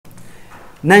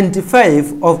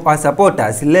95 of our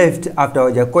supporters left after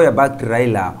Wajackoyah backed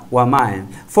Raila.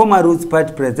 Wamae, former Roots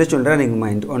Party presidential running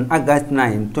mate on August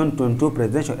 9, 2022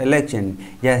 presidential election,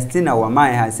 Justina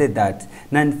Wamae has said that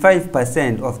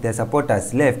 95% of their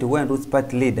supporters left when Roots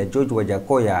Party leader George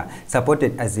Wajackoyah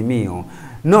supported Azimio.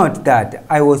 Note that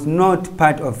I was not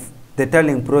part of the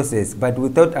tallying process, but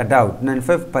without a doubt,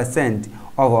 95%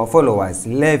 of our followers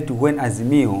left when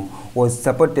Azimio was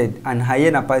supported and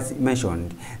Hyena Party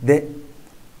mentioned.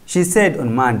 She said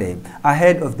on Monday,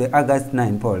 ahead of the August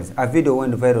 9 polls, a video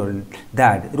went viral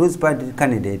that Roots Party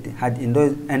candidate had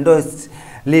endorsed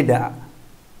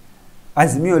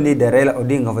Azimio leader Raila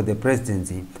Odinga for the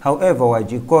presidency. However,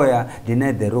 Wajackoyah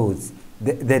denied the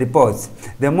reports.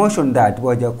 The motion that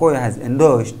Wajackoyah has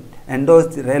endorsed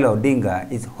Raila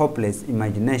Odinga is hopeless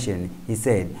imagination, he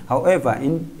said. However,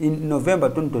 in November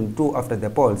 2022, after the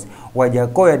polls,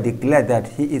 Wajackoyah declared that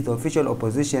he is the official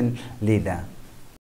opposition leader.